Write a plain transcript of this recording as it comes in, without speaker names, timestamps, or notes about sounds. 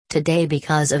Today,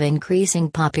 because of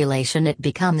increasing population, it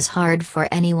becomes hard for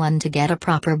anyone to get a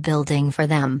proper building for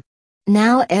them.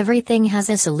 Now everything has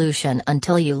a solution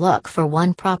until you look for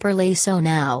one properly, so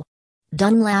now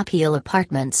Dunlap Heel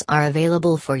apartments are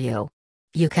available for you.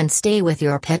 You can stay with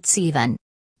your pets even.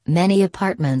 Many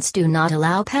apartments do not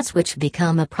allow pets, which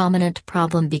become a prominent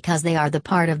problem because they are the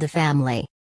part of the family.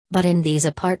 But in these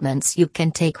apartments you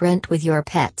can take rent with your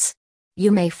pets. You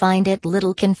may find it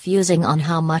little confusing on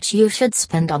how much you should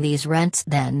spend on these rents,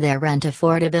 then their rent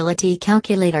affordability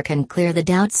calculator can clear the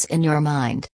doubts in your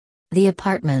mind. The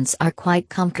apartments are quite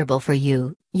comfortable for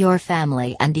you, your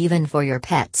family, and even for your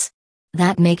pets.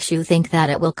 That makes you think that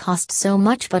it will cost so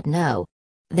much, but no.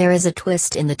 There is a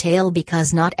twist in the tale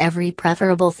because not every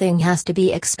preferable thing has to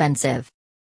be expensive.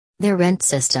 Their rent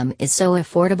system is so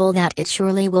affordable that it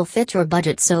surely will fit your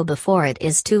budget, so before it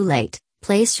is too late,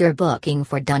 place your booking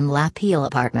for Dunlap Heel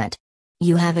apartment.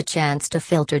 You have a chance to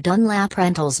filter Dunlap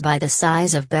rentals by the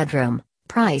size of bedroom,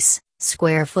 price,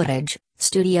 square footage,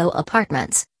 studio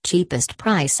apartments, cheapest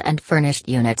price and furnished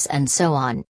units, and so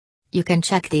on. You can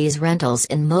check these rentals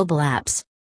in mobile apps.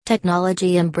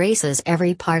 Technology embraces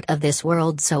every part of this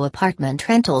world, so apartment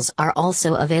rentals are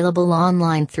also available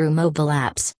online through mobile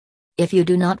apps. If you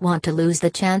do not want to lose the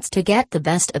chance to get the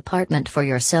best apartment for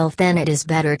yourself, then it is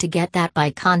better to get that by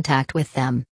contact with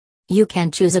them. You can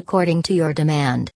choose according to your demand.